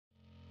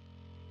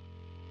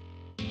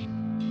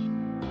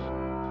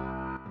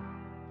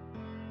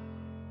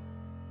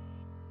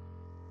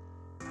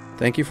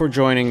Thank you for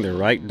joining The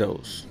Right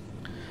Dose.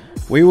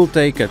 We will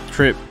take a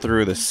trip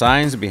through the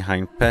science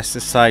behind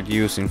pesticide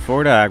use in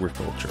Florida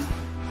agriculture.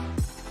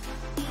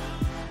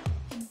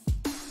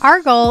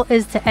 Our goal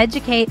is to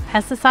educate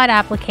pesticide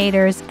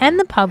applicators and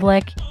the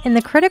public in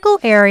the critical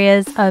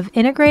areas of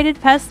integrated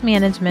pest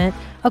management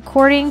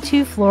according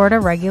to Florida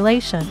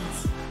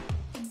regulations.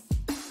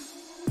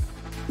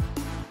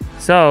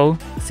 So,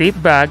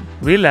 sit back,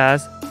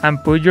 relax,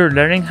 and put your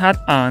learning hat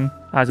on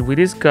as we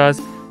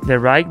discuss the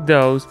right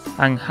dose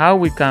and how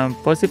we can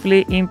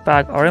positively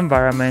impact our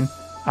environment,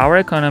 our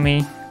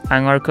economy,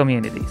 and our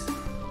communities.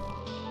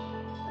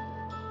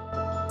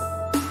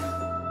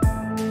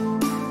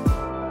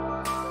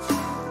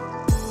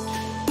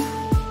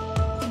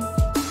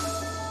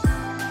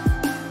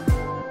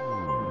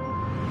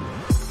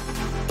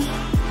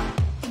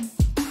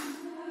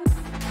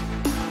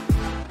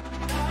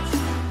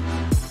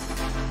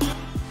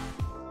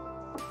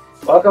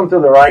 Welcome to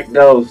The Right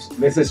Dose.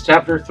 This is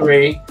chapter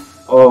 3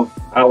 of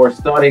our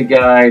study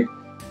guide,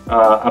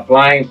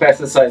 Applying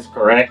Pesticides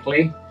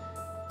Correctly.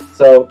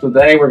 So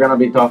today we're going to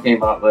be talking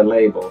about the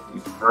label.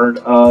 You've heard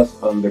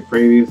us on the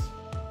previous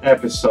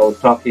episode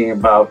talking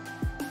about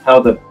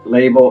how the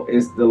label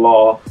is the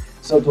law.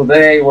 So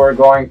today we're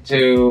going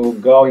to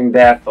go in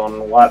depth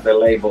on what the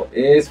label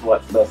is,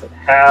 what does it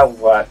have,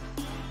 what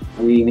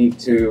we need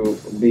to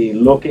be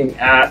looking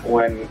at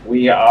when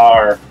we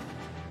are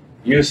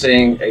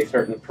using a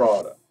certain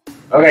product.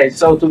 Okay,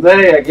 so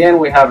today again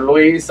we have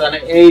Luis and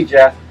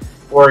Aja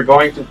who are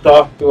going to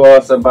talk to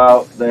us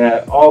about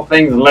all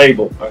things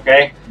label.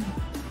 Okay,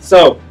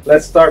 so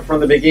let's start from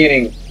the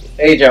beginning.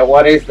 Aja,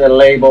 what is the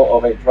label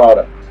of a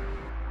product?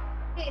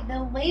 Okay,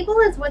 the label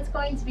is what's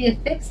going to be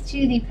affixed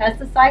to the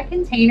pesticide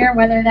container,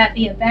 whether that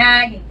be a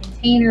bag, a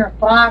container, a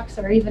box,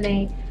 or even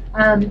a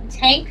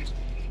tank.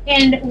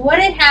 And what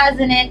it has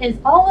in it is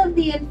all of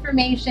the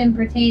information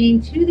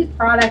pertaining to the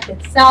product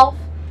itself,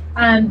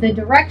 the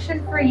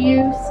direction for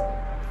use,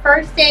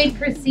 first aid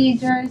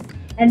procedures,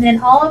 and then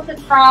all of the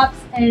crops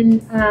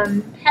and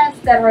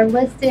pests that are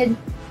listed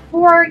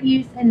for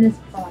use in this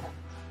product.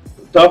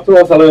 Talk to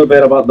us a little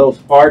bit about those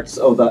parts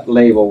of that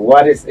label.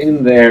 What is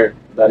in there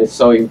that is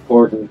so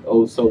important,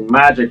 oh so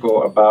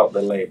magical about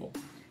the label?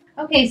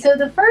 Okay, so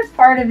the first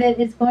part of it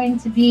is going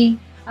to be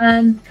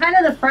kind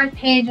of the front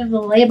page of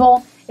the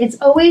label. It's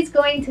always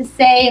going to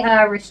say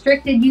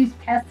restricted use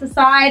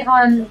pesticide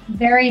on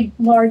very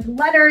large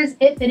letters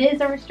if it is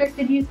a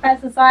restricted use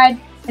pesticide,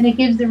 and it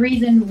gives the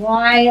reason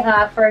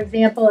why, for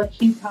example,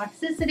 acute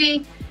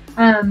toxicity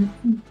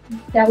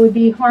that would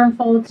be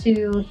harmful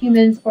to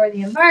humans or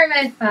the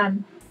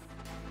environment.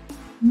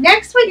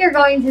 Next, what you're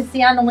going to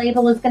see on the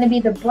label is going to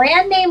be the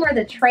brand name or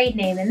the trade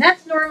name, and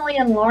that's normally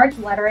in large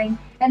lettering,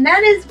 and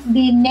that is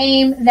the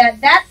name that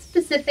that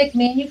specific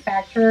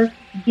manufacturer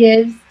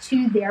gives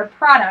to their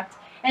product.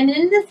 And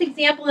in this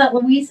example that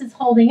Luis is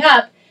holding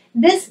up,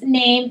 this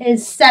name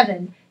is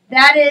 7.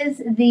 That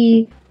is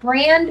the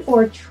brand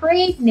or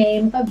trade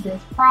name of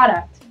this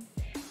product.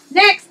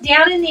 Next,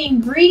 down in the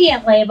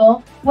ingredient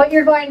label, what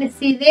you're going to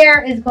see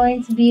there is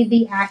going to be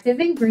the active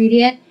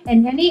ingredient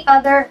and any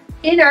other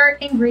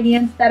inert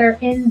ingredients that are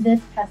in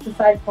this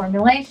pesticide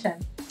formulation.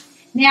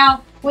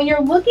 Now, when you're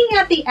looking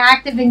at the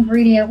active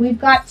ingredient, we've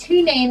got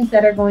 2 names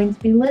that are going to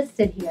be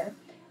listed here.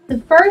 The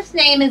first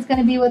name is going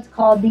to be what's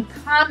called the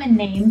common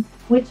name,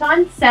 which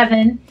on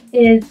 7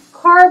 is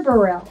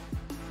carbaryl.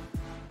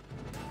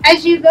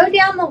 As you go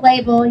down the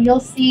label,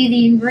 you'll see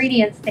the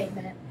ingredient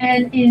statement.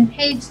 And in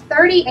page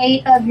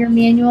 38 of your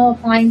manual,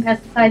 Applying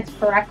Pesticides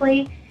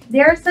Correctly,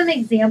 there are some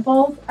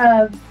examples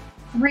of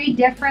 3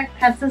 different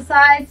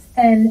pesticides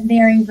and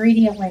their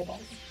ingredient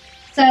labels.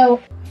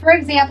 So, for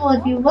example,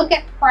 if you look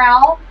at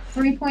Prowl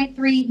 3.3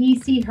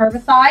 EC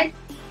herbicide,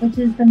 which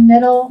is the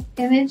middle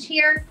image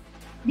here,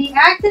 the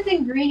active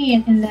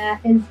ingredient in that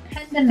is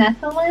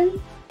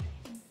pendimethalin.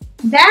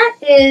 That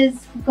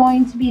is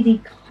going to be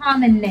the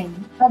common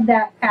name of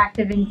that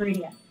active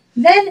ingredient.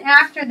 Then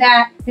after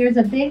that, there's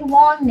a big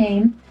long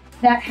name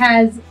that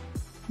has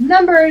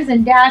numbers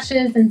and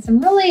dashes and some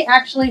really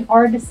actually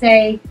hard to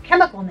say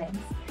chemical names.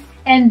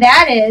 And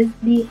that is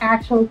the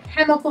actual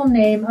chemical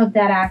name of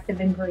that active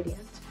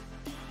ingredient.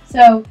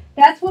 So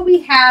that's what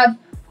we have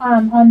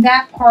on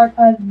that part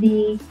of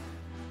the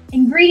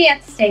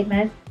ingredient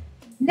statement.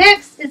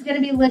 Next is going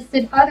to be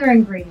listed other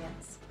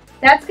ingredients.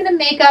 That's going to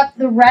make up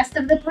the rest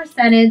of the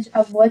percentage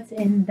of what's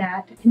in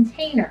that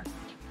container.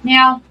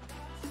 Now,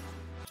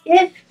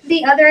 if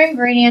the other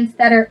ingredients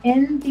that are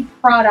in the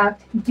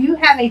product do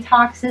have a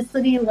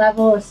toxicity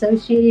level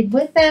associated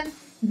with them,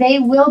 they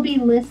will be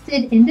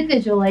listed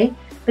individually.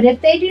 But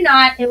if they do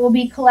not, it will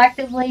be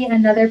collectively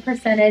another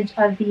percentage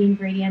of the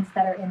ingredients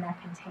that are in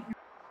that container.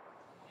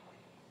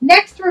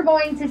 Next, we're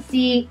going to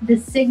see the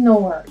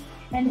signal word.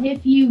 And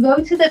if you go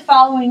to the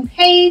following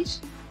page,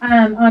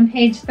 on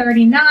page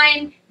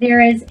 39, there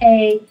is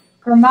a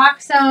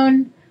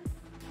gramoxone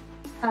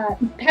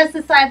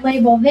pesticide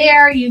label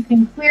there. You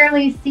can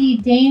clearly see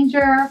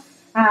danger,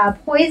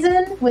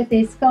 poison with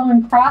a skull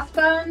and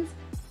crossbones.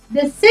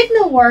 The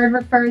signal word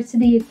refers to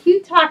the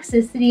acute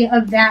toxicity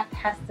of that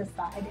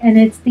pesticide, and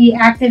it's the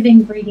active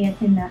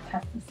ingredient in that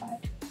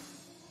pesticide.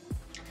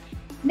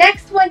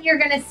 Next, what you're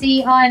going to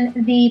see on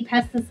the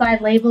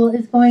pesticide label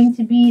is going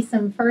to be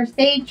some first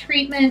aid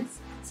treatments,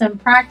 some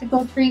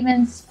practical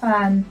treatments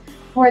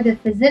for the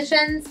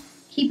physicians.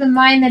 Keep in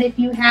mind that if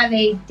you have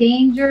a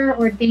danger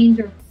or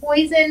danger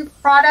poison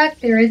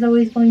product, there is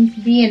always going to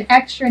be an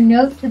extra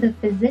note to the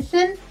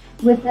physician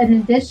with an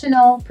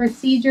additional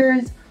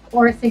procedures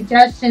or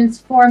suggestions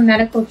for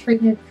medical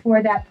treatment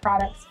for that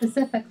product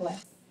specifically.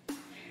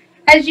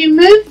 As you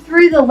move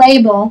through the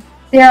label,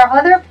 there are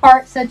other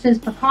parts such as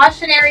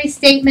precautionary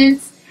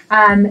statements.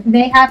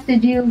 They have to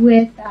do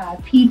with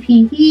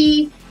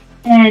PPE,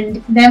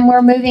 and then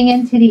we're moving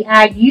into the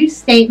ag use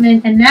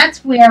statement, and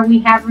that's where we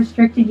have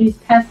restricted use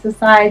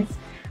pesticides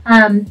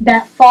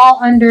that fall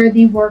under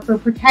the worker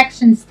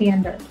protection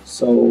standard.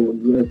 So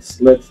let's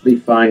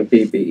define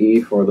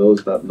PPE for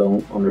those that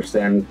don't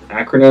understand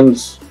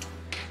acronyms.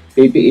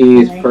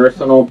 PPE is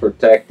personal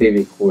protective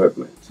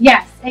equipment.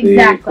 Yes, exactly.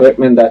 The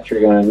equipment that you're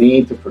going to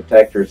need to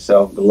protect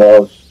yourself: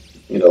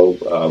 gloves,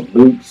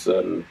 boots,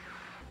 and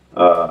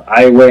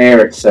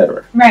eyewear,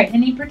 etc. Right.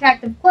 Any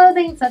protective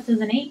clothing, such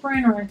as an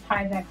apron or a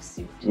Tyvek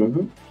suit.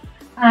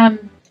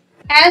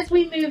 As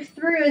we move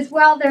through as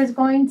well, there's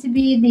going to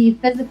be the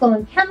physical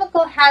and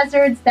chemical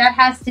hazards. That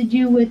has to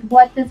do with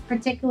what this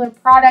particular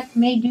product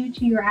may do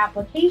to your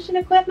application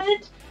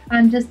equipment.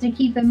 Just to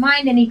keep in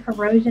mind any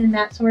corrosion,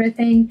 that sort of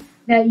thing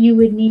that you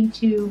would need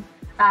to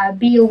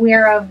be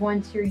aware of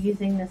once you're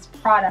using this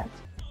product.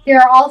 There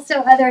are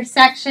also other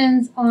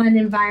sections on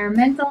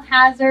environmental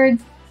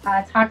hazards,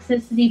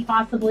 toxicity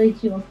possibly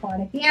to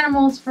aquatic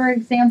animals, for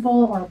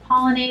example, or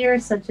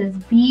pollinators such as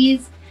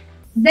bees.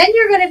 Then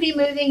you're going to be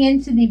moving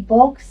into the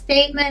bulk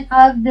statement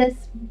of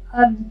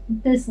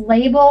this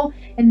label,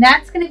 and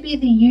that's going to be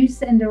the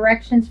use and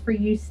directions for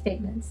use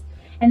statements.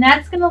 And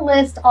that's going to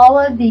list all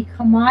of the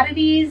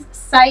commodities,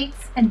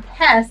 sites, and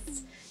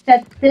pests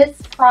that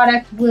this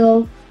product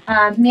will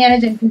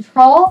manage and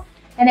control.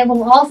 And it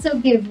will also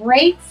give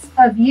rates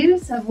of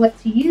use of what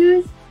to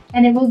use,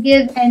 and it will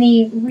give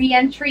any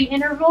re-entry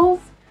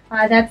intervals.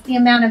 That's the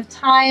amount of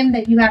time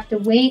that you have to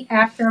wait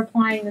after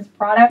applying this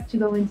product to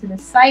go into the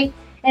site.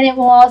 And it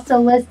will also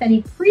list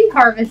any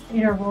pre-harvest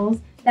intervals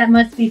that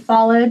must be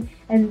followed,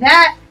 and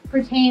that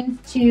pertains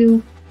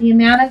to the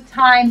amount of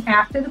time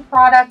after the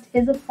product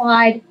is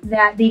applied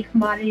that the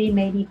commodity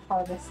may be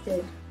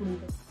harvested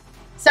legally.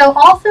 So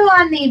also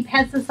on the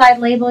pesticide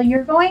label,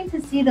 you're going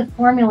to see the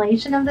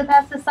formulation of the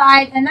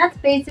pesticide, and that's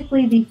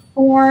basically the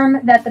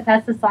form that the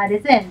pesticide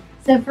is in.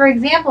 So for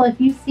example, if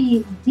you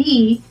see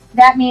D,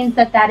 that means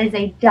that that is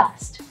a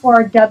dust,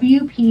 or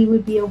WP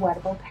would be a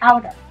wettable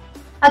powder.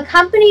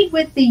 Accompanied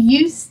with the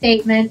use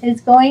statement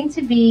is going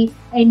to be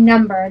a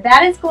number.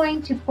 That is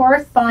going to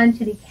correspond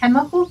to the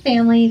chemical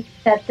family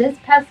that this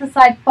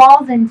pesticide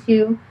falls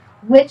into,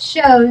 which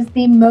shows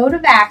the mode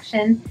of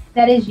action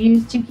that is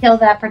used to kill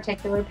that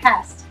particular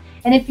pest.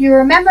 And if you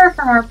remember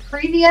from our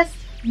previous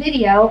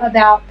video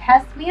about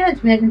pest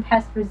management and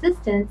pest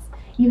resistance,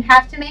 you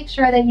have to make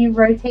sure that you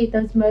rotate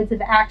those modes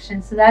of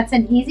action. So that's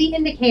an easy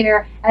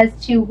indicator as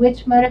to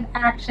which mode of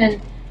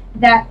action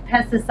that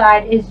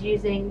pesticide is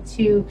using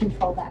to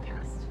control that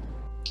pest.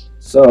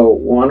 So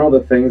one of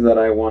the things that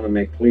I want to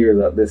make clear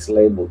that this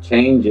label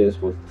changes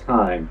with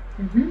time.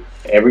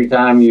 Every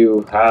time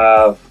you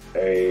have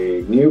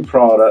a new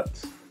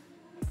product,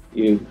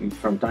 you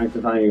from time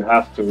to time you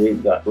have to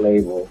read that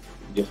label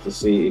just to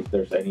see if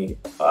there's any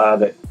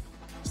other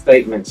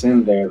statements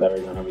in there that are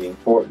going to be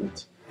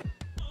important.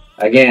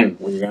 Again,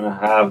 we're going to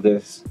have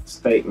this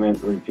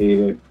statement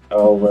repeated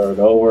over and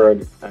over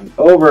and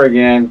over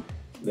again.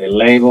 The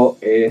label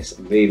is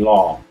the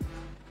law.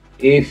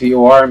 If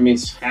you are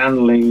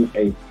mishandling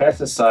a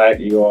pesticide,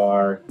 you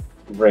are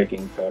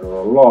breaking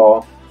federal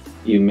law.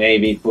 You may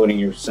be putting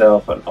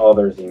yourself and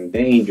others in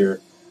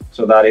danger.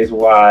 So that is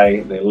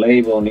why the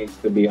label needs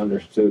to be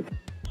understood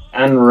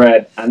and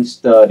read and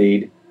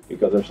studied,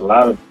 because there's a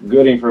lot of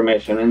good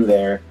information in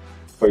there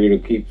for you to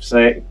keep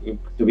safe,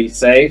 to be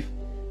safe,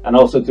 and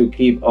also to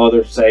keep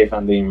others safe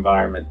and the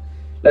environment.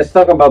 Let's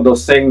talk about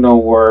those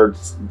signal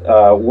words.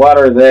 What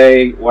are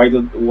they?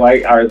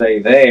 Why are they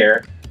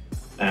there?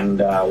 And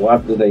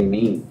what do they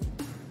mean?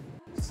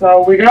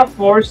 So we got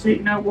 4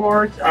 signal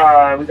words.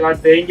 We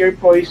got danger,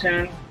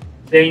 poison,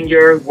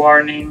 danger,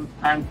 warning,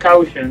 and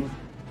caution.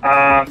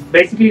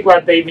 Basically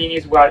what they mean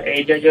is what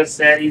Aja just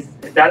said, is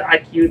that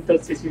acute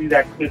toxicity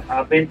that could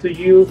happen to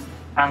you.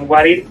 And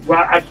what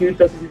acute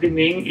toxicity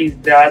means is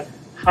that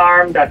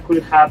harm that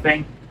could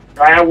happen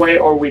right away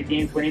or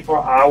within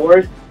 24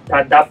 hours,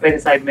 that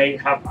pesticide may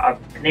have a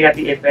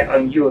negative effect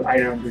on you,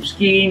 either on your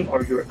skin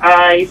or your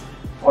eyes,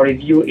 or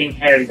if you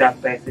inhale that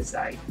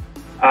pesticide.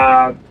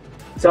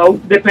 So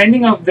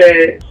depending on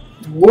the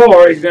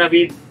word, it's going to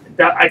be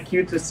that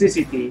acute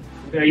toxicity.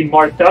 It's going to be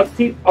more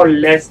toxic or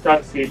less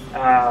toxic,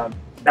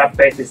 that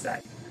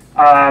pesticide.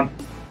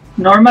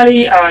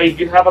 Normally, if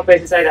you have a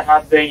pesticide that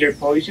has danger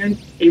poison,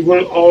 it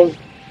will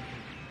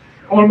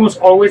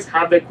almost always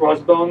have the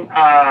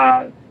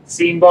crossbone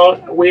symbol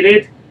with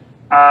it.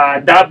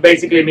 That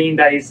basically means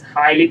that it's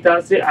highly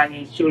toxic and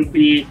it should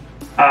be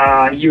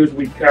used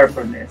with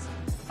carefulness.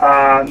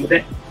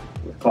 With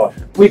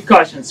caution. With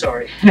caution,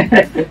 sorry.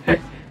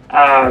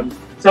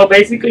 So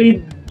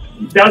basically,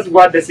 that's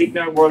what the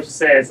signal word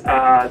says.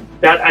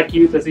 That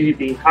acute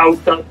toxicity, how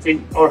toxic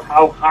or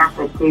how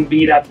harmful could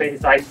be that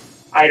pesticide,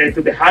 either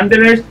to the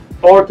handlers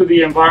or to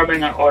the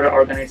environment and other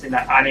organisms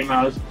like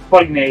animals,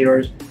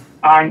 pollinators,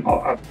 and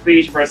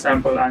fish, for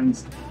example, and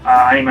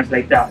animals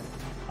like that.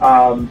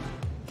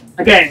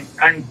 Again,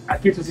 an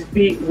acute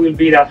toxicity will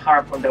be that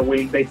harmful that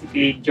will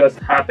basically just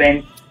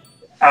happen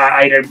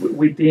either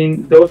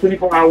within those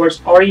 24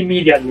 hours or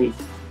immediately.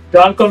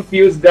 Don't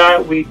confuse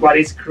that with what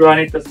is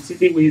chronic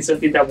toxicity, which is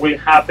something that will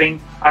happen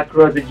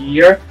across the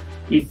year.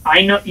 If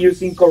I'm not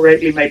using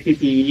correctly my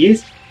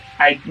PPEs,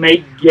 I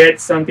may get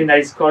something that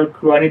is called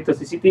chronic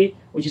toxicity,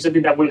 which is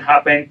something that will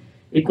happen.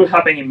 It could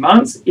happen in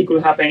months, it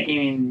could happen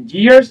in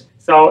years.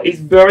 So it's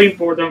very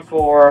important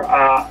for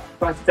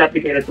pesticide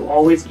applicator to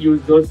always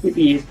use those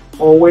PPEs,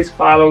 always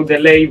follow the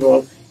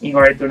label in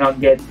order to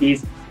not get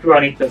this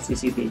chronic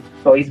toxicity.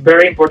 So it's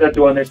very important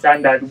to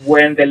understand that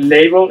when the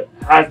label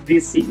has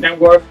this signal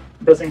word,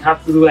 doesn't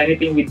have to do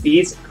anything with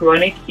this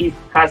chronic, it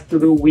has to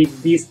do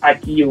with this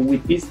acute,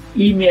 with this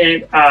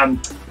immediately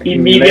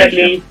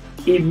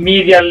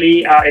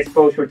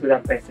exposure to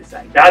that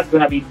pesticide. That's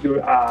gonna be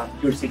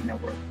your signal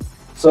word.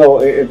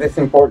 So it's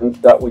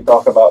important that we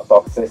talk about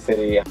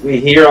toxicity. We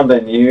hear on the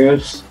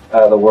news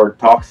the word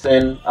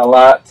toxin a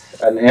lot,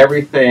 and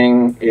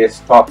everything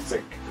is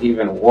toxic.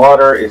 Even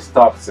water is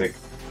toxic.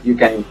 You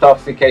can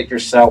intoxicate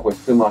yourself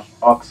with too much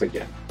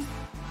oxygen.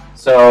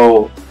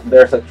 So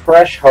there's a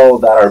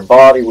threshold that our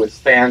body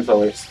withstands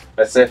of a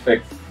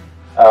specific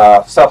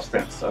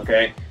substance,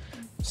 okay?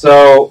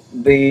 So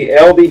the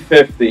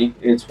LD50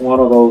 is one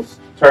of those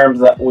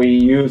terms that we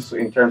use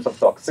in terms of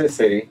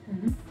toxicity.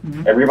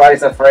 Mm-hmm.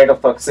 Everybody's afraid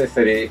of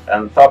toxicity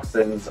and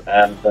toxins,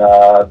 and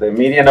the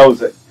media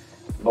knows it.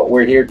 But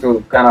we're here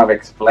to kind of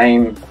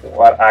explain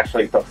what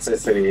actually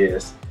toxicity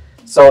is.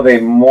 So the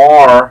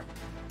more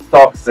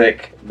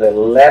toxic, the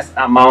less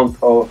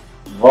amount of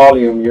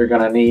volume you're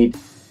going to need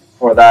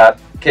for that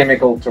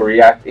chemical to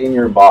react in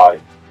your body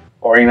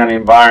or in an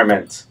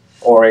environment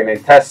or in a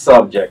test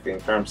subject in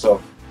terms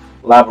of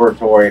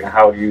laboratory and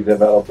how you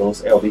develop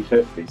those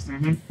LD50s.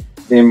 Mm-hmm.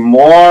 The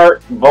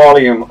more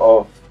volume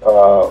of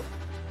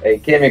a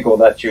chemical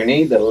that you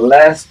need, the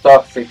less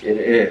toxic it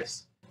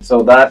is.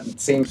 So that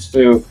seems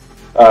to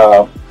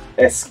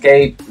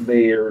escape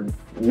the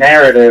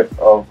narrative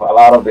of a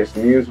lot of these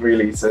news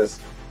releases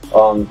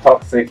on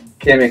toxic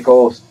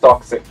chemicals,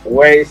 toxic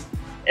waste.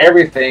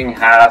 Everything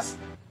has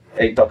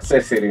a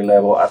toxicity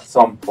level at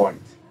some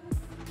point.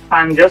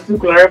 And just to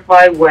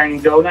clarify,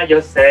 when Jonah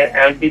just said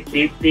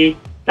LD50,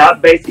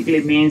 that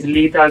basically means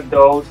lethal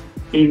dose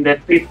in the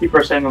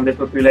 50% of the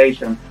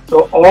population.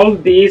 So all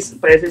this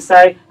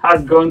pesticide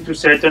has gone through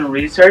certain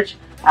research,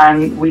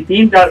 and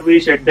within that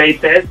research they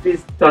test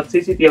this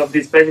toxicity of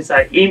this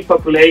pesticide in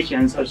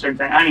populations of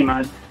certain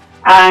animals,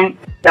 and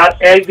that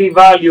LD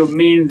value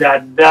means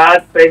that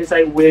that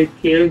pesticide will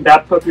kill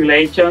that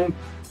population,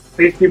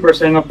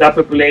 50% of that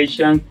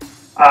population,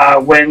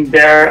 when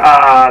they're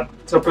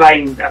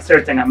supplying a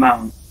certain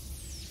amount.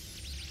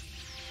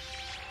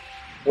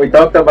 We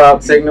talked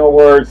about signal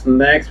words.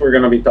 Next, we're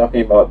going to be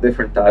talking about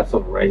different types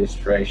of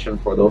registration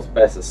for those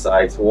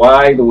pesticides.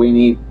 Why do we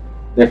need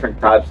different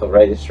types of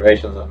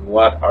registrations, and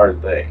what are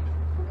they?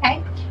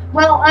 Okay.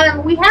 Well,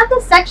 we have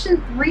the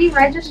Section 3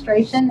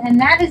 registration, and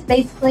that is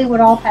basically what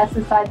all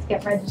pesticides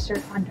get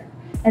registered under.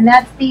 And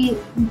that's the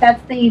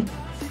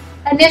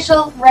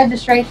initial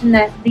registration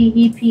that the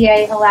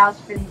EPA allows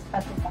for these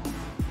pesticides.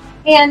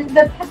 And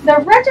the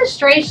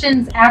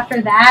registrations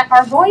after that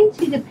are going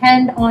to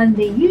depend on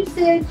the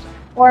usage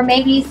or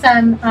maybe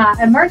some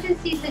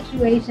emergency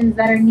situations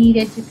that are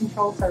needed to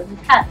control certain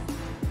pests.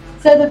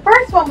 So the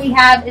first one we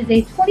have is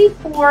a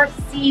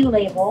 24C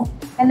label,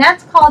 and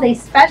that's called a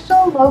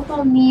Special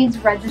Local Needs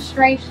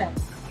Registration.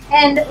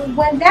 And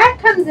when that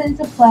comes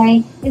into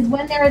play is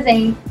when there is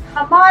a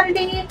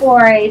commodity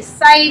or a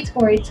site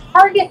or a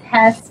target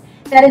pest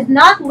that is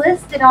not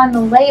listed on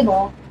the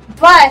label,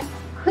 but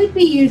could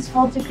be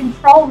useful to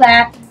control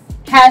that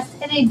pest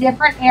in a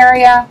different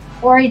area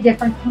or a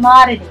different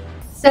commodity.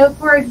 So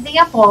for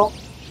example,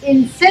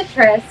 in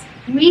citrus,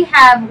 we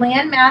have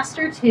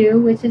Landmaster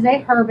 2, which is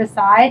a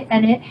herbicide,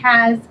 and it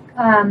has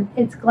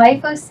its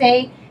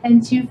glyphosate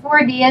and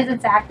 2,4-D as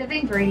its active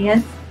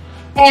ingredients.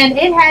 And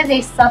it has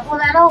a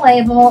supplemental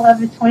label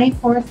of a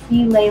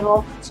 24C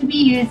label to be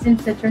used in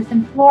citrus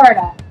in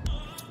Florida.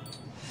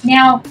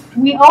 Now,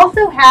 we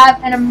also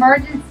have an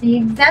emergency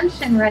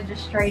exemption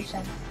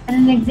registration.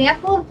 And an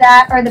example of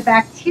that are the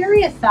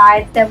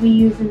bactericides that we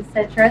use in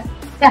citrus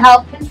to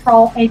help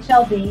control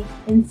HLD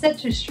in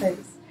citrus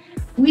trees.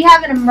 We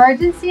have an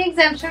emergency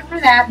exemption for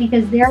that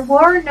because there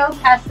were no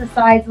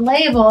pesticides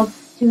labeled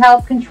to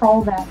help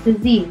control that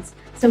disease.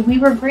 So we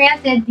were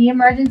granted the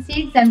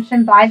emergency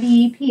exemption by the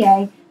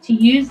EPA to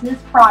use this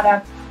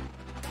product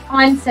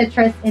on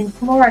citrus in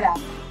Florida.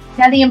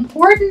 Now, the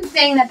important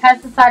thing that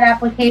pesticide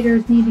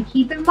applicators need to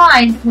keep in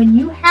mind when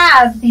you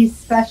have these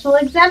special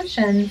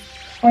exemptions,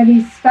 or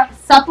these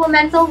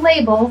supplemental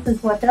labels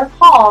is what they're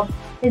called,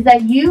 is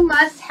that you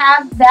must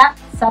have that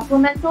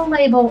supplemental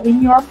label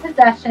in your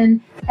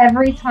possession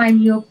every time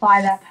you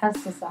apply that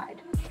pesticide.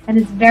 And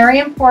it's very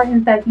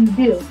important that you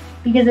do,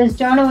 because as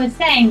Jonah was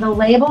saying, the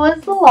label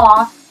is the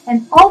law,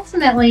 and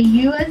ultimately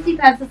you as the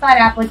pesticide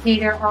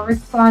applicator are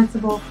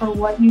responsible for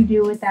what you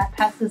do with that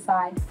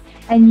pesticide.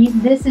 And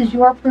this is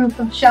your proof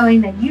of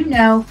showing that you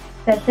know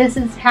that this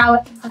is how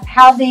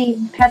the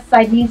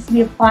pesticide needs to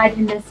be applied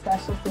in this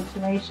special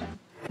situation.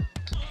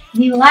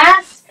 The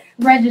last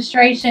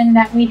registration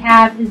that we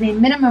have is a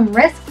minimum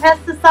risk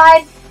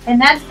pesticide,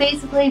 and that's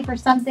basically for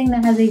something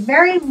that has a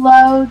very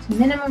low to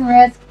minimum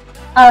risk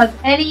of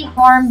any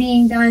harm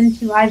being done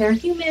to either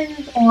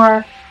humans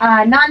or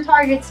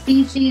non-target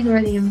species or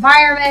the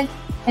environment.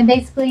 And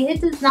basically,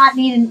 it does not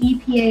need an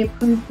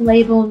EPA-approved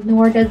label,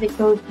 nor does it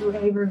go through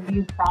a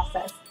review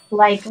process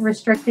like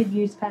restricted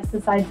use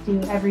pesticides do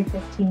every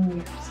 15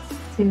 years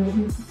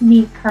to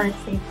meet current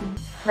safety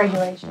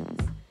regulations.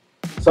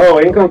 So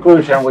in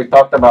conclusion, we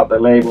talked about the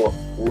label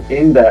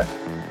in depth.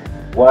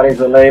 What is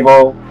the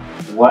label?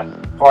 What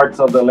parts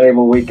of the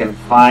label we can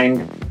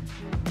find?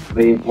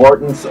 The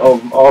importance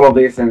of all of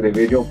these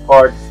individual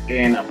parts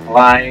in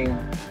applying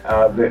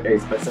a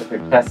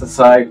specific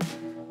pesticide.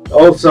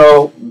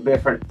 Also,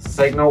 different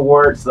signal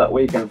words that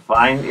we can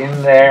find in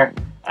there.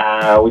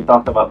 We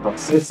talked about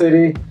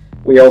toxicity.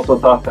 We also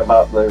talked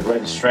about the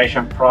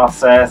registration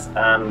process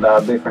and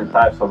different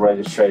types of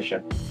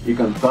registration. You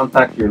can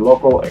contact your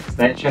local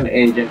extension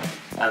agent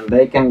and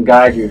they can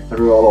guide you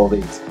through all of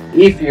these.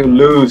 If you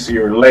lose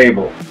your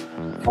label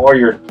for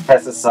your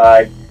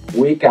pesticide,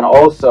 we can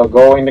also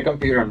go in the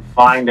computer and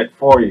find it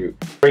for you.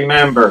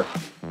 Remember,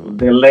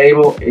 the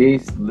label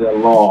is the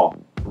law.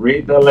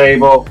 Read the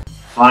label,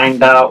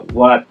 find out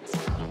what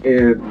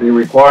the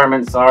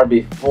requirements are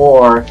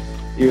before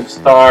you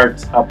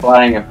start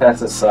applying a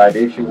pesticide.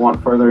 If you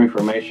want further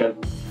information,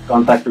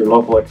 contact your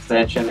local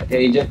extension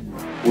agent.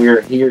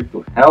 We're here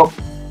to help.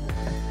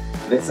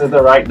 This is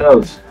the right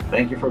dose.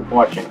 Thank you for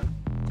watching.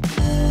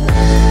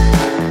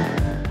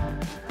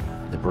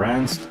 The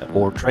brands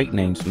or trade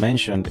names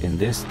mentioned in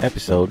this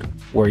episode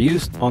were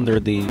used under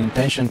the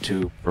intention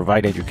to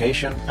provide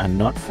education and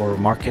not for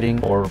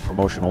marketing or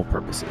promotional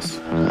purposes.